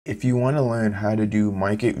If you want to learn how to do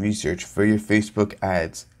market research for your Facebook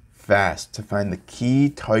ads fast to find the key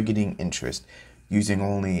targeting interest using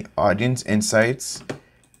only audience insights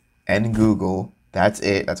and Google, that's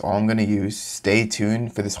it. That's all I'm going to use. Stay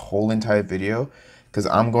tuned for this whole entire video because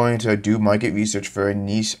I'm going to do market research for a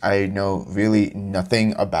niche I know really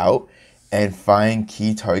nothing about and find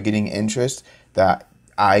key targeting interest that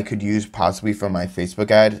I could use possibly for my Facebook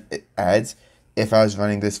ads if I was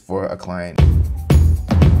running this for a client.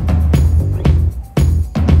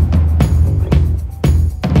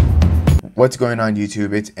 What's going on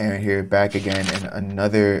YouTube? It's Aaron here, back again in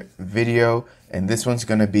another video, and this one's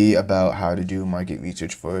going to be about how to do market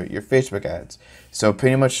research for your Facebook ads. So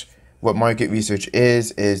pretty much what market research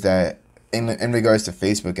is that in regards to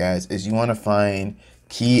Facebook ads is you want to find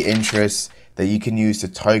key interests that you can use to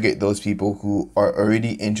target those people who are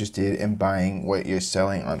already interested in buying what you're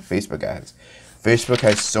selling on Facebook ads. Facebook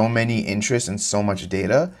has so many interests and so much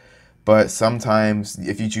data, but sometimes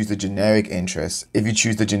if you choose the generic interests, if you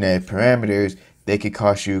choose the generic parameters, they could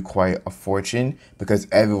cost you quite a fortune because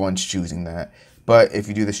everyone's choosing that. But if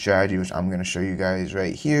you do the strategy, which I'm going to show you guys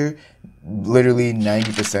right here, literally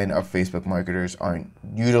 90% of Facebook marketers aren't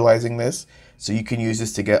utilizing this. So you can use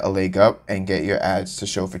this to get a leg up and get your ads to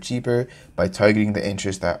show for cheaper by targeting the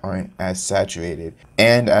interests that aren't as saturated.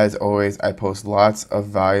 And as always, I post lots of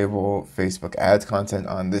valuable Facebook ads content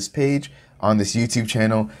on this page, on this YouTube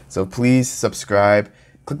channel. So please subscribe,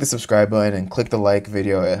 click the subscribe button and click the like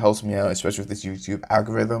video. It helps me out, especially with this YouTube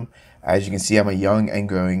algorithm. As you can see, I'm a young and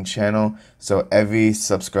growing channel, so every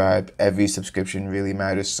subscription really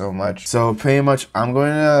matters so much. So pretty much I'm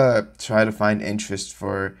going to try to find interest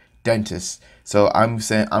for dentists. So I'm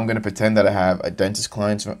going to pretend that I have a dentist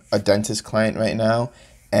client right now,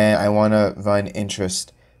 and I want to run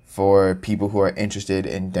interest for people who are interested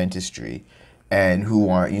in dentistry and who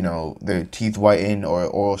want, their teeth whitened or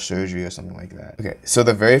oral surgery or something like that. Okay, so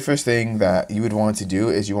the very first thing that you would want to do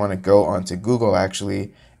is you want to go onto Google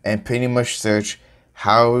actually and pretty much search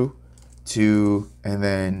how to and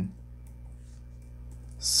then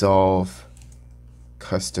solve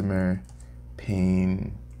customer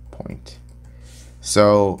pain point.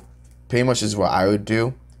 So pretty much is what I would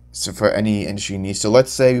do. So for any industry needs. So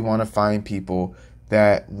let's say we want to find people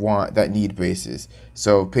that need braces.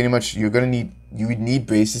 So pretty much you would need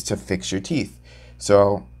braces to fix your teeth.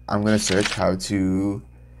 So I'm gonna search how to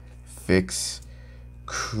fix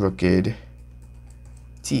crooked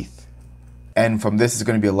teeth. And from this is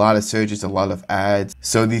going to be a lot of searches, a lot of ads.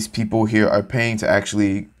 So these people here are paying to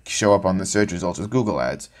actually show up on the search results with Google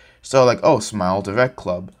ads. So like, oh, Smile Direct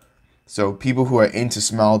Club. So people who are into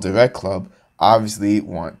Smile Direct Club obviously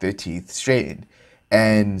want their teeth straightened.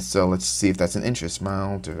 And so let's see if that's an interest.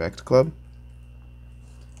 Smile Direct Club.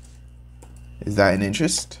 Is that an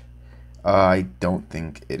interest? I don't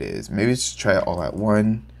think it is. Maybe let's try it all at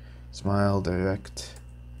one. Smile Direct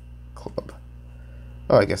Club.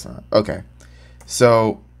 Oh, I guess not. Okay.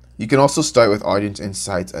 So you can also start with audience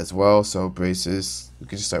insights as well. So braces, you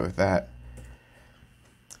can just start with that.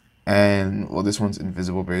 And well, this one's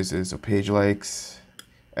invisible braces, so page likes.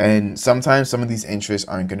 And sometimes some of these interests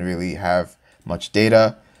aren't going to really have much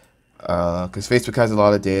data because Facebook has a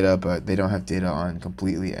lot of data, but they don't have data on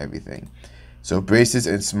completely everything. So braces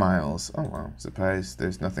and smiles. Oh, wow. Surprised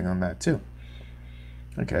there's nothing on that too.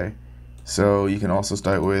 Okay. So you can also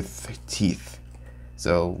start with teeth.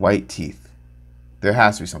 So white teeth. There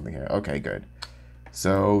has to be something here. Okay, good.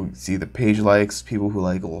 So see the page likes, people who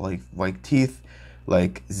like white teeth,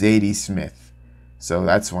 like Zadie Smith. So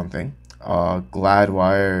that's one thing.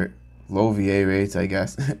 Gladwire, low VA rates, I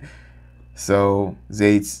guess. So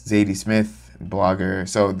Zadie Smith, blogger.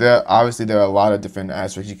 So there are a lot of different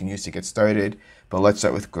aspects you can use to get started. But let's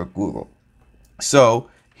start with Google. So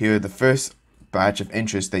here, the first batch of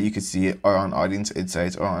interests that you can see are on Audience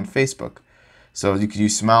Insights or on Facebook. So you could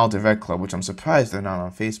use Smile Direct Club, which I'm surprised they're not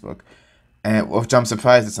on Facebook, and which I'm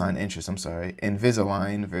surprised it's on interest. I'm sorry.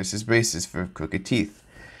 Invisalign versus braces for crooked teeth.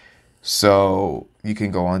 So you can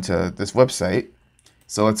go onto this website.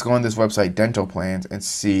 So let's go on this website, Dental Plans, and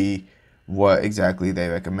see what exactly they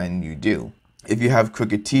recommend you do. If you have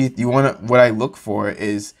crooked teeth, what I look for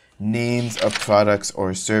is names of products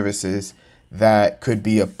or services that could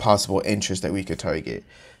be a possible interest that we could target.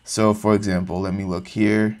 So for example, let me look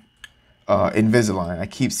here. Invisalign. I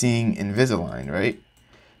keep seeing Invisalign, right?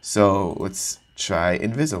 So let's try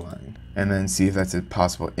Invisalign and then see if that's a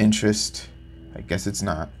possible interest. I guess it's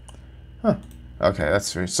not. Huh. Okay,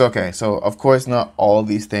 that's true. So okay, so of course not all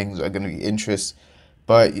these things are going to be interests,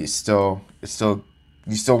 but you still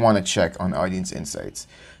want to check on Audience Insights.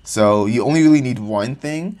 So you only really need one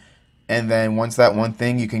thing And then once that one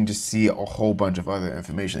thing, you can just see a whole bunch of other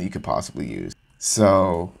information that you could possibly use.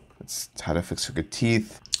 So it's how to fix crooked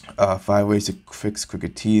teeth. 5 ways to fix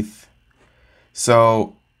crooked teeth.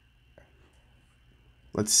 So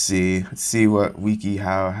let's see what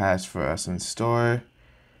WikiHow has for us in store.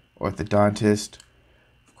 Orthodontist,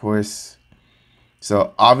 of course.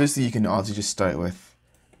 So obviously you can also just start with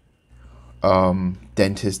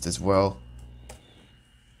dentist as well.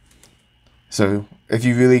 So if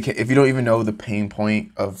you don't even know the pain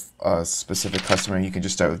point of a specific customer, you can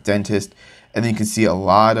just start with dentist, and then you can see a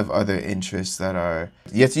lot of other interests that are,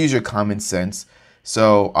 you have to use your common sense.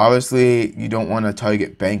 So obviously you don't want to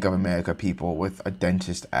target Bank of America people with a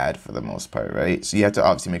dentist ad for the most part, right? So you have to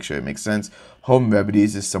obviously make sure it makes sense. Home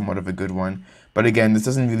remedies is somewhat of a good one. But again, this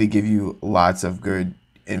doesn't really give you lots of good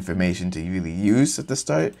information to really use at the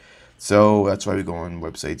start. So that's why we go on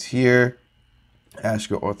websites here. Ask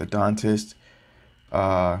your orthodontist.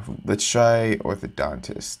 Let's try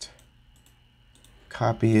orthodontist.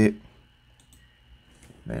 Copy it.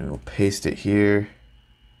 Then we'll paste it here.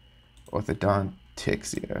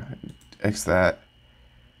 Orthodontics, yeah. X that.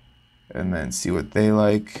 And then see what they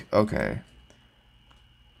like. Okay.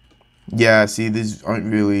 Yeah, see, these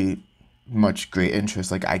aren't really much great interest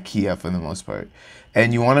like IKEA for the most part.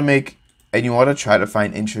 And you want to try to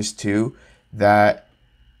find interest too that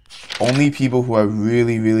only people who are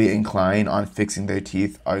really, really inclined on fixing their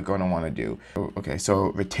teeth are going to want to do. Okay,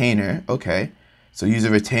 so retainer. Okay, so use a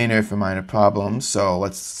retainer for minor problems. So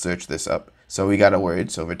let's search this up. So we got a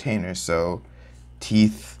word. So retainers. So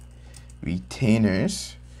teeth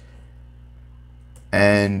retainers.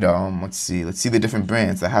 And let's see the different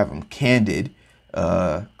brands that have them. Candid,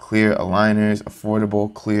 clear aligners,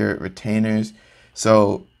 affordable clear retainers.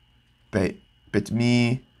 So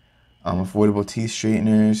me, affordable teeth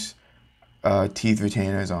straighteners, teeth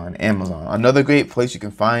retainers on Amazon. Another great place you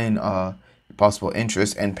can find possible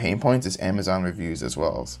interest and pain points is Amazon reviews as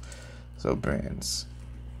well. So brands.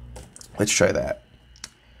 Let's try that.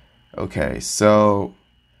 Okay, so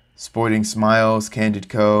Sporting Smiles, Candid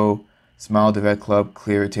Co., Smile Direct Club,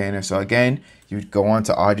 Clear Retainer. So again, you would go on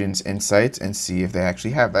to Audience Insights and see if they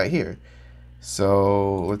actually have that here.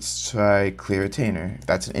 So let's try Clear Retainer, if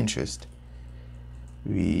that's an interest.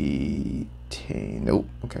 Retain, nope,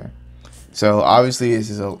 okay. So obviously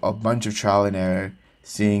this is a bunch of trial and error,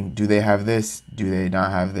 seeing do they have this, do they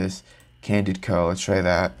not have this. Candid Co., let's try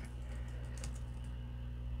that.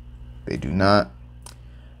 They do not.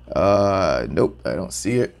 Nope, I don't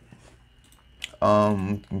see it.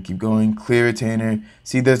 Keep going. Clear retainer.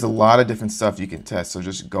 See, there's a lot of different stuff you can test. So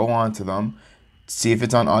just go on to them, see if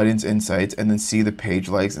it's on Audience Insights, and then see the page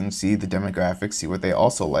likes and see the demographics, see what they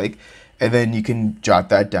also like, and then you can jot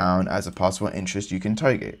that down as a possible interest you can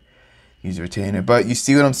target. Use a retainer. But you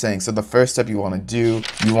see what I'm saying? So the first step you want to do,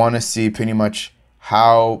 you want to see pretty much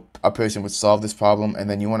how a person would solve this problem, and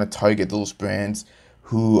then you want to target those brands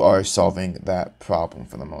who are solving that problem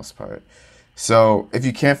for the most part. So if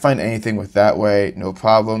you can't find anything with that way, no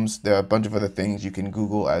problems. There are a bunch of other things you can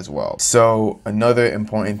Google as well. So another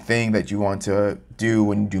important thing that you want to do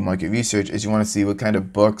when you do market research is you want to see what kind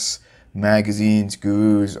of books, magazines,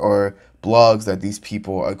 gurus, or blogs that these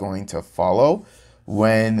people are going to follow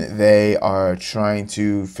when they are trying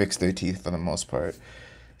to fix their teeth for the most part.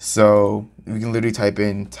 So we can literally type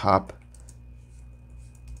in top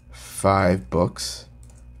 5 books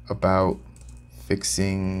about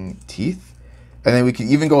fixing teeth. And then we can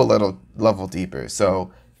even go a little level deeper.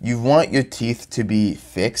 So you want your teeth to be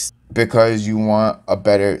fixed because you want a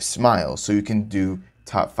better smile. So you can do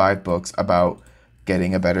top 5 books about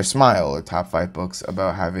getting a better smile, or top 5 books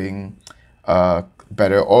about having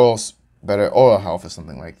better oral health, or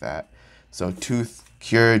something like that. So tooth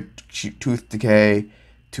decay,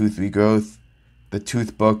 tooth regrowth, the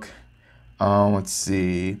tooth book. Let's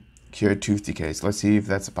see, cure tooth decay. So let's see if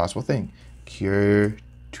that's a possible thing. Cure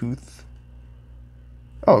tooth.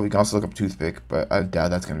 Oh, we can also look up toothpick, but I doubt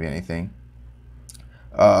that's going to be anything.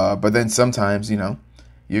 But then sometimes, you're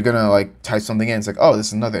going to like type something in. It's like, oh, this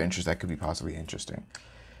is another interest that could be possibly interesting.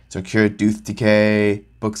 So cure tooth decay,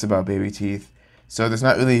 books about baby teeth. So there's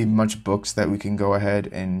not really much books that we can go ahead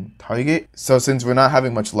and target. So since we're not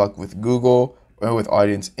having much luck with Google or with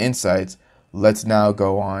Audience Insights, let's now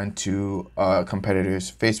go on to a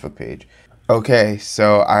competitor's Facebook page. Okay,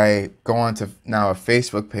 so I go on to now a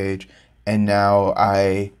Facebook page, and now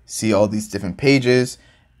I see all these different pages,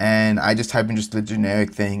 and I just type in just the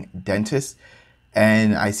generic thing, dentist,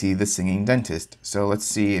 and I see the singing dentist. So let's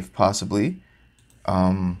see if possibly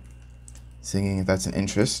singing, if that's an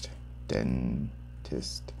interest.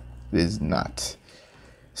 Dentist. It is not.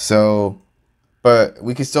 So but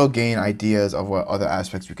we can still gain ideas of what other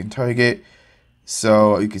aspects we can target.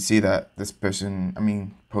 So you can see that this person, I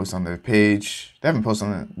mean, posts on their page. They haven't posted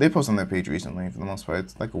on they post on their page recently for the most part.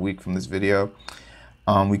 It's like a week from this video.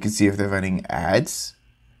 We can see if they're running ads,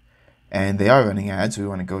 and they are running ads. So we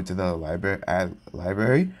want to go to the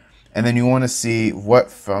library, and then you want to see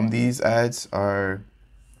what from these ads are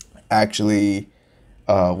actually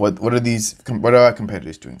what are our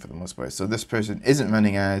competitors doing for the most part. So this person isn't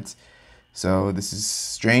running ads, so this is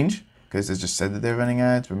strange because it just said that they're running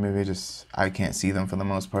ads, but maybe I can't see them for the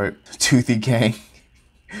most part. Toothy Gang.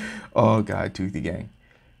 Oh god, Toothy Gang.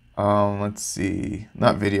 Let's see,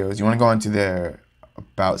 not videos. You want to go into their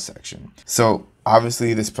about section. So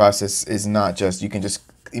obviously this process is not just, you can just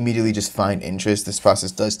immediately just find interest. This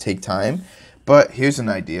process does take time, but here's an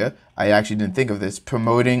idea. I actually didn't think of this.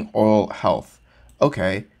 Promoting oral health.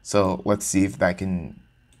 Okay, so let's see if that can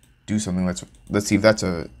do something. Let's see if that's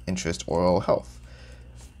a interest. Oral health.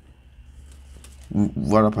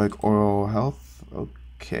 What up, like oral health?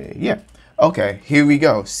 Okay, yeah. Okay, here we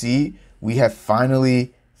go. See, we have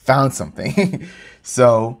finally found something.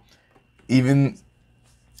 So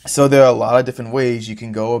there are a lot of different ways you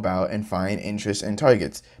can go about and find interest in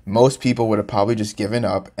targets. Most people would have probably just given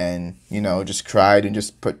up and, just cried and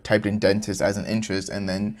just typed in dentist as an interest and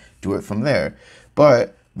then do it from there.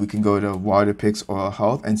 But we can go to Waterpik's Oral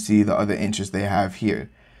Health and see the other interests they have here.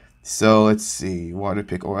 So let's see,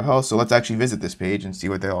 Waterpik Oral Health. So let's actually visit this page and see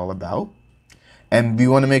what they're all about. And we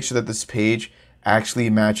want to make sure that this page actually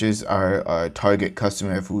matches our target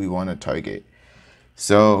customer of who we want to target.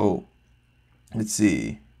 So let's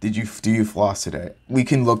see. Do you floss today? We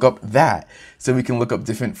can look up that. So we can look up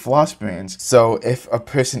different floss brands. So if a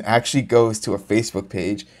person actually goes to a Facebook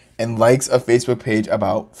page and likes a Facebook page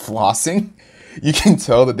about flossing, you can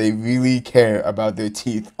tell that they really care about their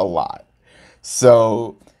teeth a lot.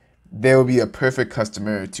 So they will be a perfect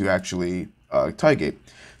customer to actually target.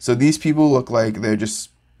 So these people look like they're just,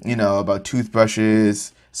 about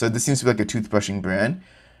toothbrushes. So this seems to be like a toothbrushing brand.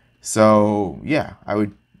 So yeah, I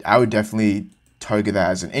would definitely target that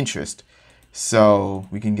as an interest. So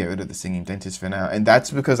we can get rid of the singing dentist for now. And that's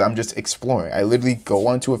because I'm just exploring. I literally go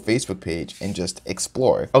onto a Facebook page and just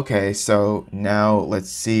explore. Okay, so now let's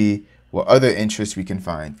see what other interests we can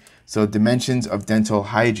find. So dimensions of dental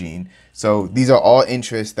hygiene. So these are all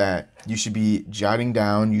interests that you should be jotting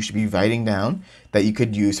down, you should be writing down, that you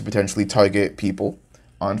could use to potentially target people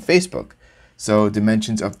on Facebook. So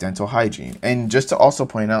dimensions of dental hygiene. And just to also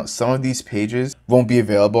point out, some of these pages won't be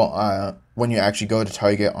available when you actually go to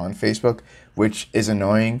target on Facebook, which is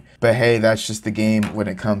annoying. But hey, that's just the game when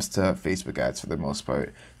it comes to Facebook ads for the most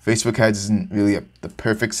part. Facebook ads isn't really the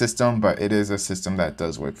perfect system, but it is a system that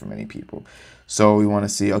does work for many people. So we want to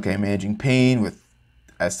see, okay, managing pain with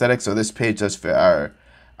aesthetics. So this page does fit our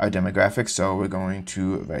demographics, so we're going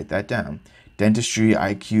to write that down. Dentistry,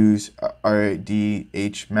 IQ's,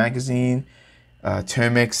 RDH magazine,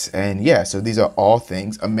 Termix, and yeah, so these are all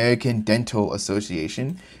things. American Dental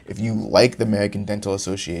Association. If you like the American Dental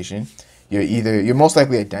Association, you're most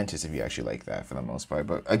likely a dentist if you actually like that for the most part.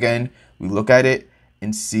 But again, we look at it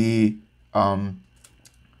and see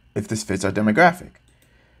if this fits our demographic.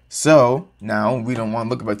 So now we don't want to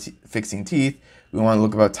look about fixing teeth. We want to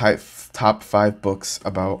look about top 5 books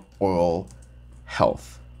about oral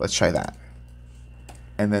health. Let's try that.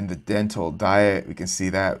 And then the dental diet, we can see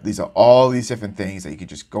that these are all these different things that you could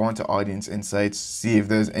just go into audience insights, see if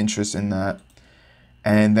there's interest in that.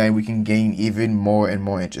 And then we can gain even more and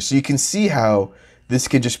more interest. So you can see how this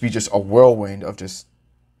could just be just a whirlwind of just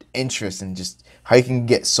interest, and just how you can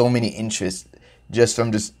get so many interests just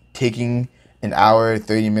from just taking an hour,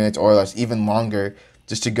 30 minutes or less, even longer,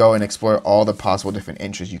 just to go and explore all the possible different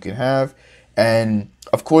interests you can have. And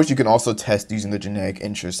of course, you can also test using the generic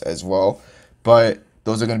interests as well, but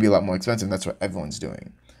those are going to be a lot more expensive. That's what everyone's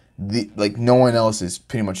doing. No one else is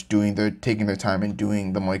pretty much taking their time and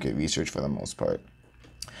doing the market research for the most part.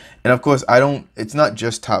 And of course, it's not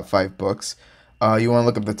just top 5 books. You want to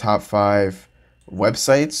look up the top 5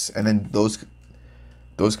 websites, and then those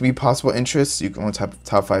could be possible interests. You can want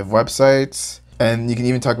top 5 websites, and you can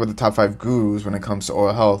even talk about the top 5 gurus when it comes to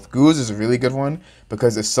oral health. Gurus is a really good one,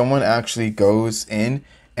 because if someone actually goes in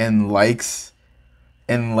and likes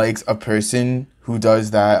a person who does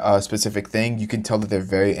that specific thing, you can tell that they're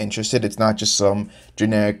very interested. It's not just some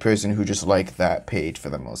generic person who just liked that page for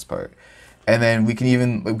the most part. And then we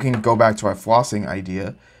can go back to our flossing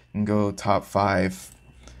idea and go top 5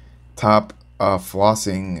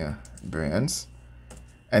 flossing brands.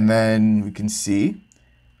 And then we can see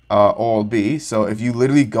Oral-B. So if you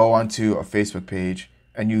literally go onto a Facebook page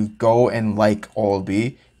and you go and like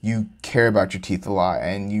Oral-B, you care about your teeth a lot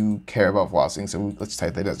and you care about flossing. So let's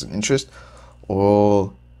type that as an interest.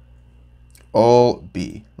 All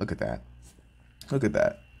B. Look at that. Look at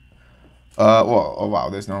that. Well, oh wow,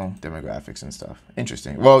 there's no demographics and stuff.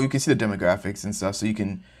 Interesting. Well, you can see the demographics and stuff, so you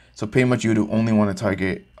can, so pretty much you would only want to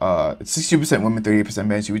target, it's 60% women, 38%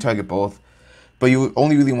 men, so you would target both, but you would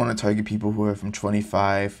only really want to target people who are from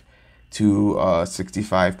 25 to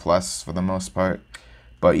 65 plus for the most part.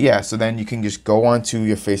 But yeah, so then you can just go onto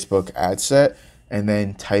your Facebook ad set and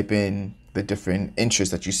then type in the different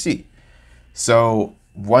interests that you see. So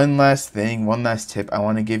one last tip I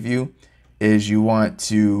want to give you is you want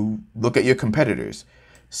to look at your competitors.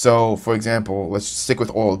 So for example, let's stick with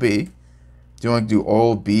Oral B. Do you want to do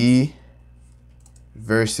Oral B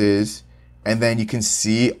versus, and then you can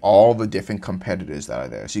see all the different competitors that are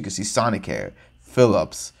there. So you can see Sonicare,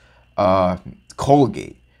 Philips,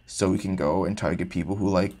 Colgate. So we can go and target people who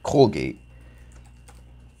like Colgate.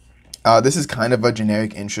 This is kind of a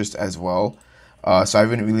generic interest as well. So I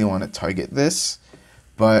wouldn't really want to target this.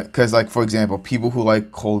 But because, like, for example, people who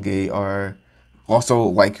like Colgate are also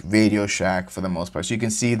like Radio Shack for the most part. So you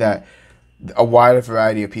can see that a wider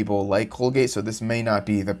variety of people like Colgate. So this may not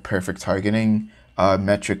be the perfect targeting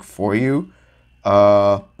metric for you.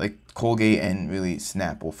 Like Colgate and really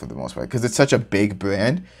Snapple for the most part. Because it's such a big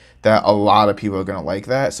brand that a lot of people are going to like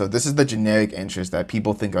that. So this is the generic interest that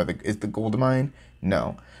people think is the gold mine.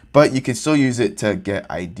 No. But you can still use it to get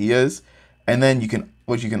ideas. And then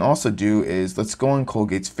what you can also do is, let's go on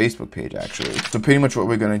Colgate's Facebook page actually. So pretty much what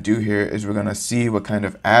we're gonna do here is we're gonna see what kind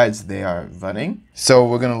of ads they are running. So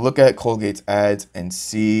we're gonna look at Colgate's ads and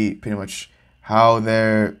see pretty much how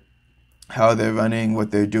they're running,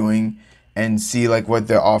 what they're doing, and see like what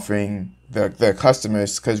they're offering their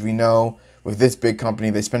customers. Because we know with this big company,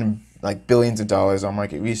 they spend like billions of dollars on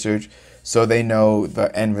market research, so they know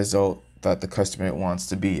the end result that the customer wants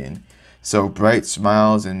to be in. So bright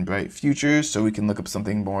smiles and bright futures. So we can look up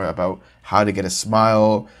something more about how to get a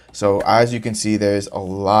smile. So as you can see, there's a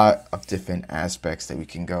lot of different aspects that we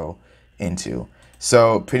can go into.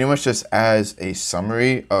 So pretty much just as a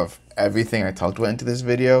summary of everything I talked about into this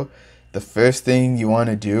video, the first thing you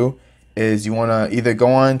want to do is you want to either go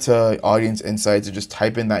on to Audience Insights or just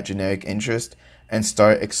type in that generic interest and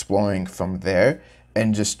start exploring from there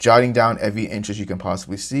and just jotting down every interest you can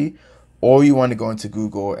possibly see. Or you want to go into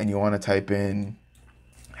Google and you want to type in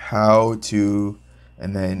how to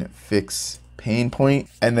and then fix pain point.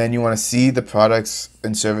 And then you want to see the products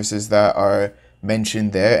and services that are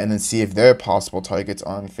mentioned there and then see if they're possible targets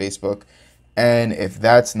on Facebook. And if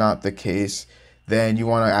that's not the case, then you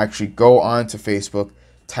want to actually go on to Facebook,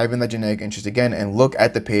 type in the generic interest again and look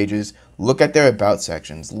at the pages, look at their about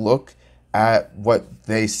sections, look at what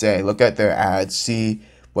they say, look at their ads, see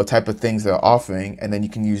what type of things they're offering, and then you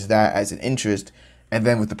can use that as an interest. And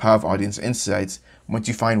then with the power of Audience Insights, once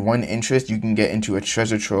you find one interest, you can get into a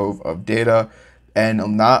treasure trove of data.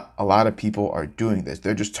 And not a lot of people are doing this.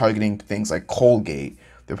 They're just targeting things like Colgate.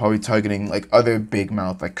 They're probably targeting like other big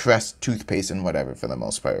mouth, like Crest toothpaste and whatever for the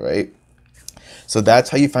most part, right? So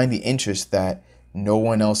that's how you find the interest that no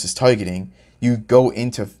one else is targeting. You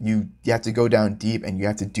have to go down deep and you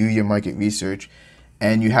have to do your market research,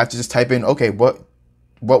 and you have to just type in, okay,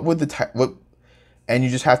 and you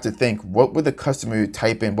just have to think, what would the customer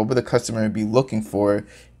type in? What would the customer be looking for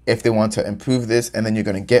if they want to improve this? And then you're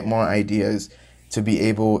going to get more ideas to be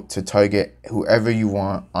able to target whoever you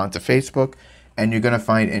want onto Facebook. And you're going to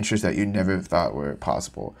find interests that you never thought were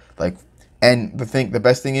possible. And the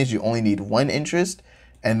best thing is you only need one interest.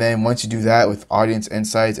 And then once you do that with Audience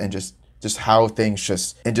Insights and just how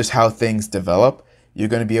things develop, you're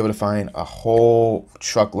going to be able to find a whole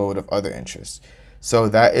truckload of other interests. So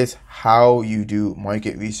that is how you do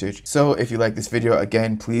market research. So if you like this video,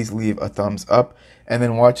 again, please leave a thumbs up and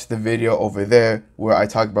then watch the video over there where I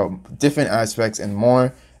talk about different aspects and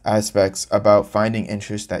more aspects about finding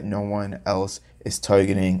interest that no one else is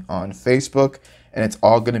targeting on Facebook. And it's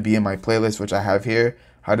all going to be in my playlist, which I have here,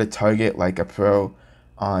 how to target like a pro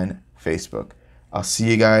on Facebook. I'll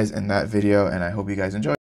see you guys in that video and I hope you guys enjoy.